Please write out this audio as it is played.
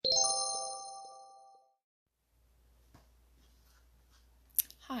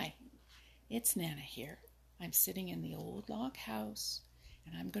It's Nana here. I'm sitting in the old log house,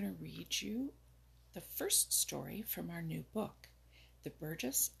 and I'm going to read you the first story from our new book, The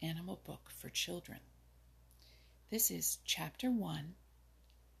Burgess Animal Book for Children. This is Chapter 1,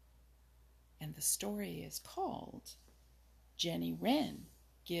 and the story is called Jenny Wren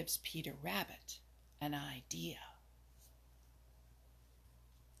Gives Peter Rabbit an Idea.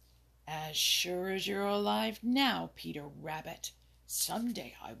 As sure as you're alive now, Peter Rabbit,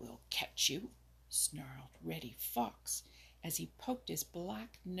 someday I will catch you, snarled Reddy Fox as he poked his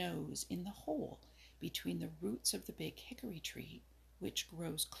black nose in the hole between the roots of the big hickory tree which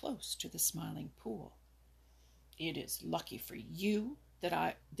grows close to the Smiling Pool. It is lucky for you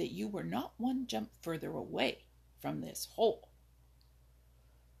that you were not one jump further away from this hole.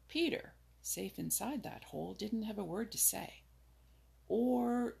 Peter, safe inside that hole, didn't have a word to say.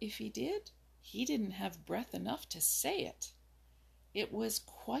 Or if he did, he didn't have breath enough to say it. It was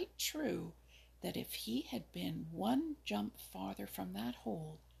quite true that if he had been one jump farther from that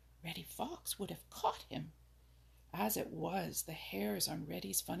hole, Reddy Fox would have caught him. As it was, the hairs on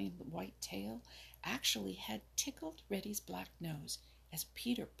Reddy's funny white tail actually had tickled Reddy's black nose as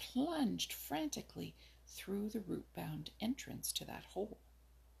Peter plunged frantically through the root-bound entrance to that hole.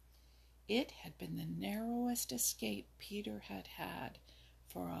 It had been the narrowest escape Peter had had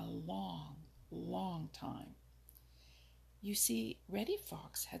for a long, long time. You see, Reddy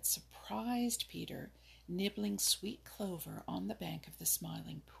Fox had surprised Peter nibbling sweet clover on the bank of the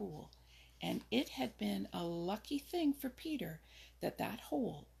Smiling Pool, and it had been a lucky thing for Peter that that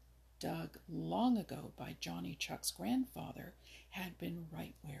hole, dug long ago by Johnny Chuck's grandfather, had been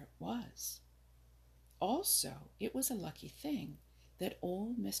right where it was. Also, it was a lucky thing that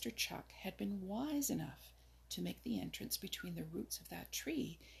old Mr. Chuck had been wise enough to make the entrance between the roots of that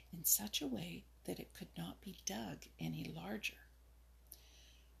tree in such a way that it could not be dug any larger.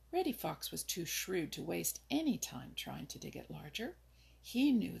 Reddy Fox was too shrewd to waste any time trying to dig it larger.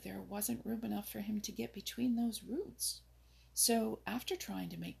 He knew there wasn't room enough for him to get between those roots. So after trying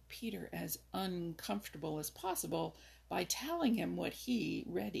to make Peter as uncomfortable as possible by telling him what he,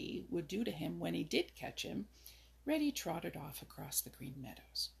 Reddy, would do to him when he did catch him, Reddy trotted off across the Green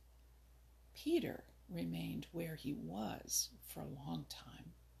Meadows. Peter remained where he was for a long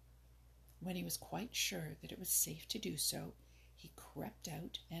time. When he was quite sure that it was safe to do so, he crept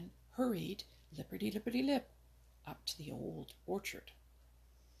out and hurried lipperty-lipperty-lip up to the old orchard.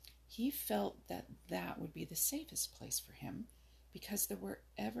 He felt that that would be the safest place for him because there were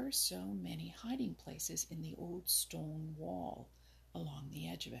ever so many hiding places in the old stone wall along the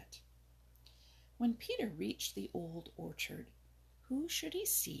edge of it. When Peter reached the old orchard, who should he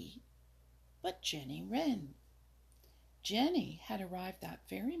see but Jenny Wren? Jenny had arrived that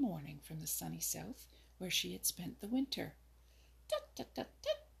very morning from the sunny south where she had spent the winter. "Tut, tut, tut,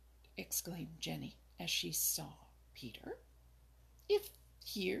 tut!" exclaimed Jenny as she saw Peter. "If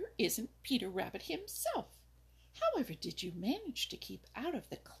here isn't Peter Rabbit himself! However did you manage to keep out of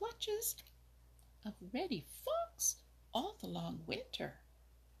the clutches of Reddy Fox all the long winter?"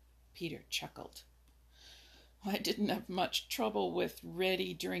 Peter chuckled. "I didn't have much trouble with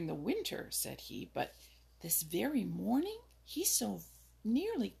Reddy during the winter," said he, "but this very morning he so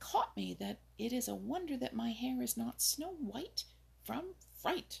nearly caught me that it is a wonder that my hair is not snow white from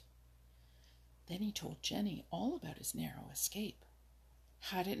fright." Then he told Jenny all about his narrow escape.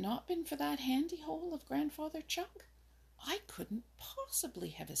 "Had it not been for that handy hole of Grandfather Chuck, I couldn't possibly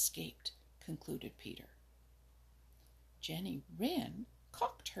have escaped," concluded Peter. Jenny Wren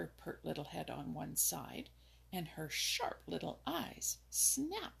cocked her pert little head on one side, and her sharp little eyes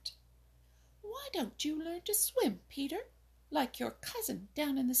snapped. "Why don't you learn to swim, Peter, like your cousin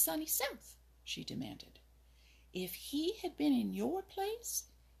down in the sunny south?" she demanded. "If he had been in your place,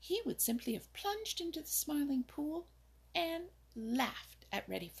 he would simply have plunged into the Smiling Pool and laughed at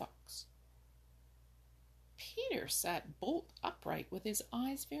Reddy Fox." Peter sat bolt upright with his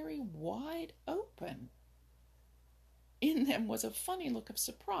eyes very wide open. In them was a funny look of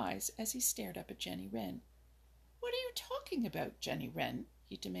surprise as he stared up at Jenny Wren. "What are you talking about, Jenny Wren?"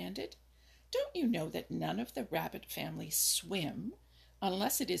 he demanded. "Don't you know that none of the rabbit family swim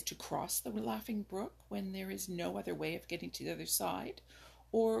unless it is to cross the Laughing Brook when there is no other way of getting to the other side,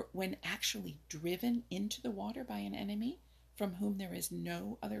 or when actually driven into the water by an enemy from whom there is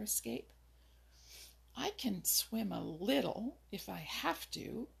no other escape? I can swim a little if I have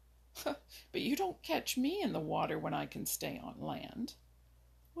to, but you don't catch me in the water when I can stay on land.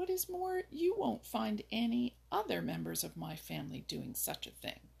 What is more, you won't find any other members of my family doing such a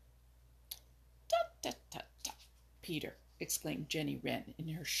thing." "Tut, tut, tut, tut, Peter!" exclaimed Jenny Wren in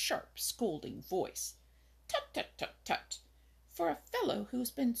her sharp, scolding voice. "Tut, tut, tut, tut! for a fellow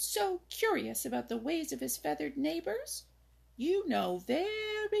who's been so curious about the ways of his feathered neighbors? You know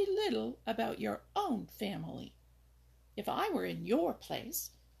very little about your own family. If I were in your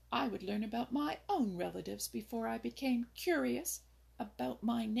place, I would learn about my own relatives before I became curious about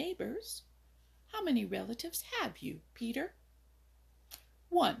my neighbors. How many relatives have you, Peter?"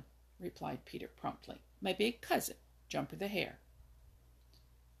 "One," replied Peter promptly. "My big cousin, Jumper the Hare."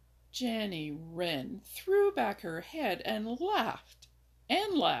 Jenny Wren threw back her head and laughed,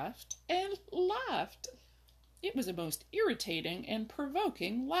 and laughed, and laughed. It was a most irritating and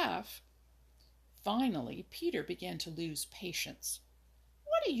provoking laugh. Finally, Peter began to lose patience.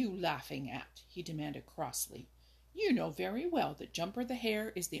 "What are you laughing at?" he demanded crossly. "You know very well that Jumper the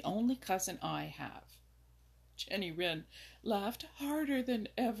Hare is the only cousin I have." Jenny Wren laughed harder than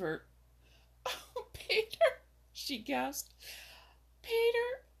ever. "Oh, Peter," she gasped,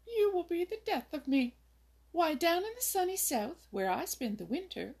 "Peter, you will be the death of me. Why, down in the sunny South, where I spend the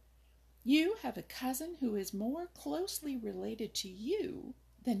winter, you have a cousin who is more closely related to you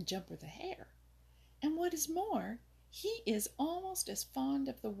than Jumper the Hare. And what is more, he is almost as fond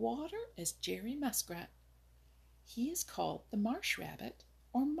of the water as Jerry Muskrat. He is called the Marsh Rabbit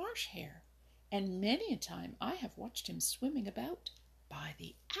or Marsh Hare, and many a time I have watched him swimming about by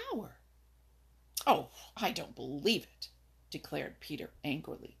the hour." "Oh, I don't believe it," declared Peter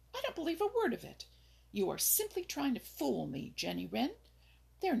angrily. "I don't believe a word of it. You are simply trying to fool me, Jenny Wren.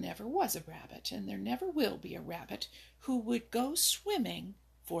 There never was a rabbit, and there never will be a rabbit who would go swimming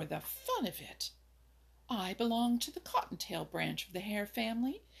for the fun of it. I belong to the cottontail branch of the hare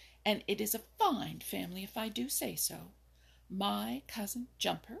family, and it is a fine family if I do say so. My cousin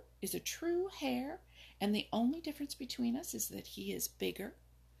Jumper is a true hare, and the only difference between us is that he is bigger,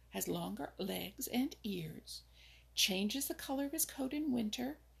 has longer legs and ears, changes the color of his coat in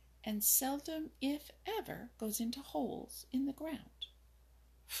winter, and seldom, if ever, goes into holes in the ground.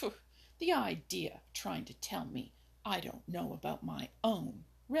 Phew, the idea of trying to tell me I don't know about my own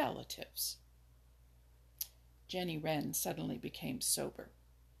relatives." Jenny Wren suddenly became sober.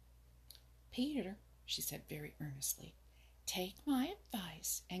 "Peter," she said very earnestly, "take my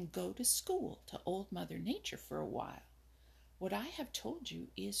advice and go to school to Old Mother Nature for a while. What I have told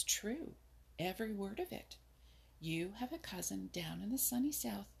you is true, every word of it. You have a cousin down in the sunny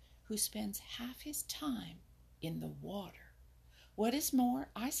South who spends half his time in the water. What is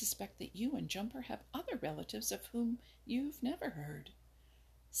more, I suspect that you and Jumper have other relatives of whom you've never heard.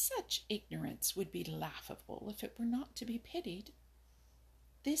 Such ignorance would be laughable if it were not to be pitied.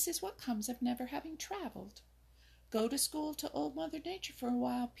 This is what comes of never having traveled. Go to school to Old Mother Nature for a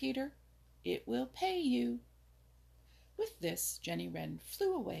while, Peter. It will pay you." With this, Jenny Wren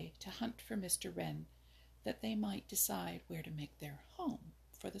flew away to hunt for Mr. Wren, that they might decide where to make their home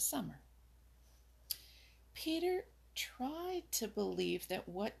for the summer. Peter tried to believe that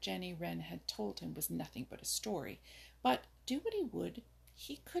what Jenny Wren had told him was nothing but a story, but do what he would,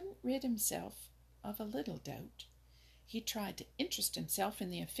 he couldn't rid himself of a little doubt. He tried to interest himself in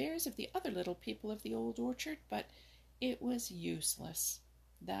the affairs of the other little people of the old orchard, but it was useless.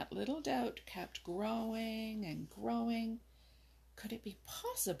 That little doubt kept growing and growing. Could it be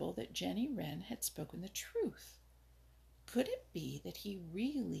possible that Jenny Wren had spoken the truth? Could it be that he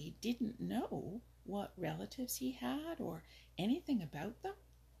really didn't know what relatives he had or anything about them?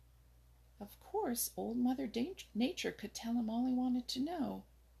 Of course, Old Mother Nature could tell him all he wanted to know,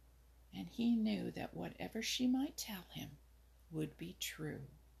 and he knew that whatever she might tell him would be true.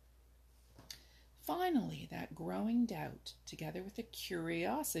 Finally, that growing doubt, together with the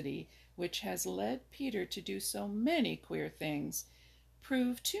curiosity which has led Peter to do so many queer things,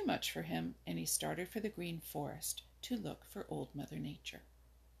 proved too much for him, and he started for the Green Forest to look for Old Mother Nature.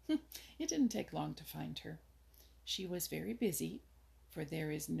 It didn't take long to find her. She was very busy, for there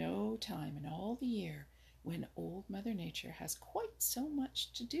is no time in all the year when Old Mother Nature has quite so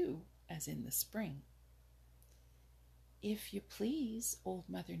much to do as in the spring. "If you please, Old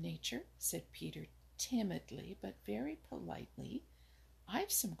Mother Nature," said Peter timidly but very politely,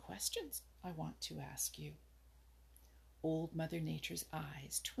 "I've some questions I want to ask you." Old Mother Nature's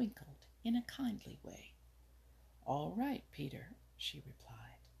eyes twinkled in a kindly way. "All right, Peter," she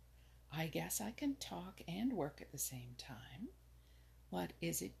replied. "I guess I can talk and work at the same time. What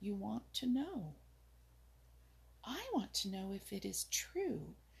is it you want to know?" "I want to know if it is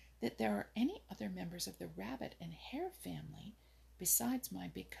true that there are any other members of the rabbit and hare family besides my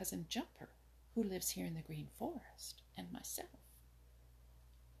big cousin Jumper, who lives here in the Green Forest, and myself."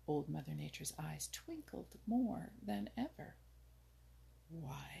 Old Mother Nature's eyes twinkled more than ever.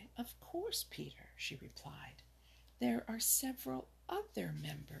 "Why, of course, Peter," she replied. "There are several other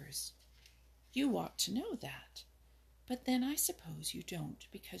members. You ought to know that. But then I suppose you don't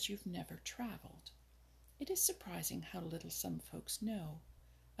because you've never traveled. It is surprising how little some folks know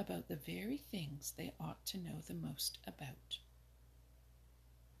about the very things they ought to know the most about.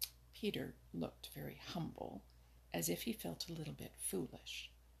 Peter looked very humble, as if he felt a little bit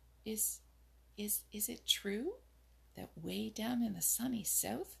foolish. Is it true that way down in the sunny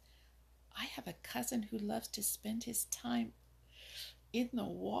south I have a cousin who loves to spend his time in the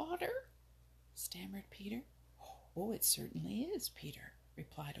water? Stammered Peter. Oh, it certainly is, Peter,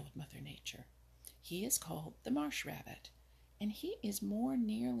 replied Old Mother Nature. He is called the marsh rabbit, and he is more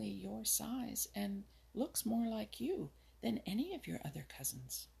nearly your size and looks more like you than any of your other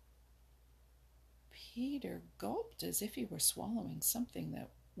cousins. Peter gulped as if he were swallowing something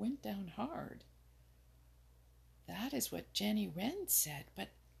that went down hard. That is what Jenny Wren said, but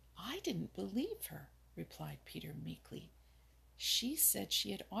I didn't believe her, replied Peter meekly. She said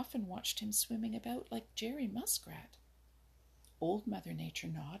she had often watched him swimming about like Jerry Muskrat. Old Mother Nature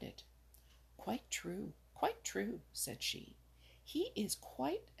nodded. Quite true, said she. He is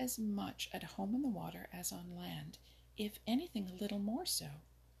quite as much at home in the water as on land, if anything a little more so.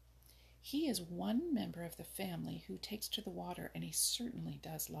 He is one member of the family who takes to the water, and he certainly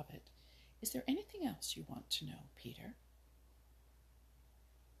does love it. Is there anything else you want to know, Peter?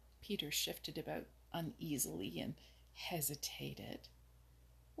 Peter shifted about uneasily and hesitated.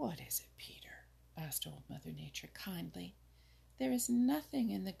 What is it, Peter? Asked Old Mother Nature kindly. There is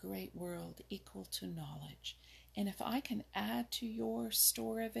nothing in the great world equal to knowledge, and if I can add to your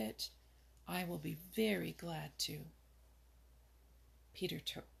store of it, I will be very glad to. Peter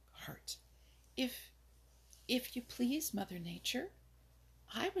took heart. If you please, Mother Nature,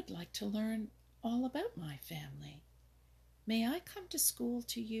 I would like to learn all about my family. May I come to school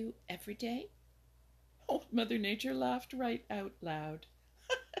to you every day? Old Mother Nature laughed right out loud.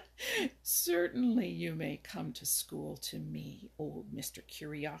 Certainly you may come to school to me, old Mr.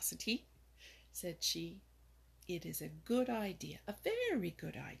 Curiosity, said she. It is a good idea, a very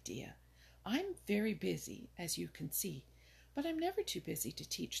good idea. I'm very busy, as you can see, but I'm never too busy to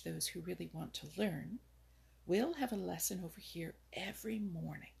teach those who really want to learn. We'll have a lesson over here every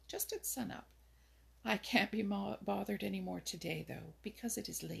morning, just at sunup. I can't be bothered any more today, though, because it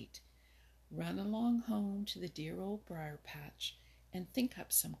is late. Run along home to the dear old briar patch and think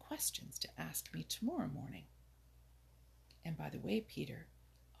up some questions to ask me tomorrow morning. And by the way, Peter,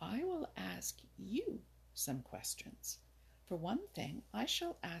 I will ask you some questions. For one thing, I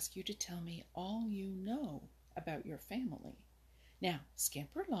shall ask you to tell me all you know about your family. Now,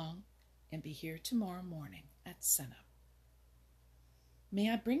 scamper along and be here tomorrow morning at sunup. May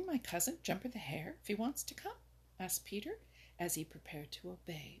I bring my cousin Jumper the Hare if he wants to come? Asked Peter as he prepared to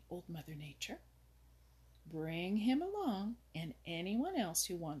obey Old Mother Nature. Bring him along and anyone else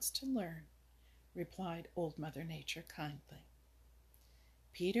who wants to learn, replied Old Mother Nature kindly.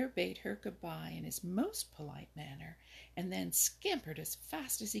 Peter bade her goodbye in his most polite manner and then scampered as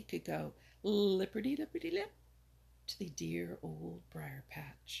fast as he could go, lipperty-lipperty-lip, to the dear old briar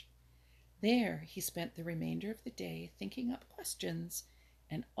patch. There he spent the remainder of the day thinking up questions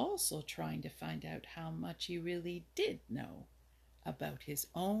and also trying to find out how much he really did know about his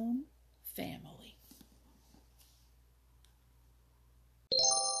own family.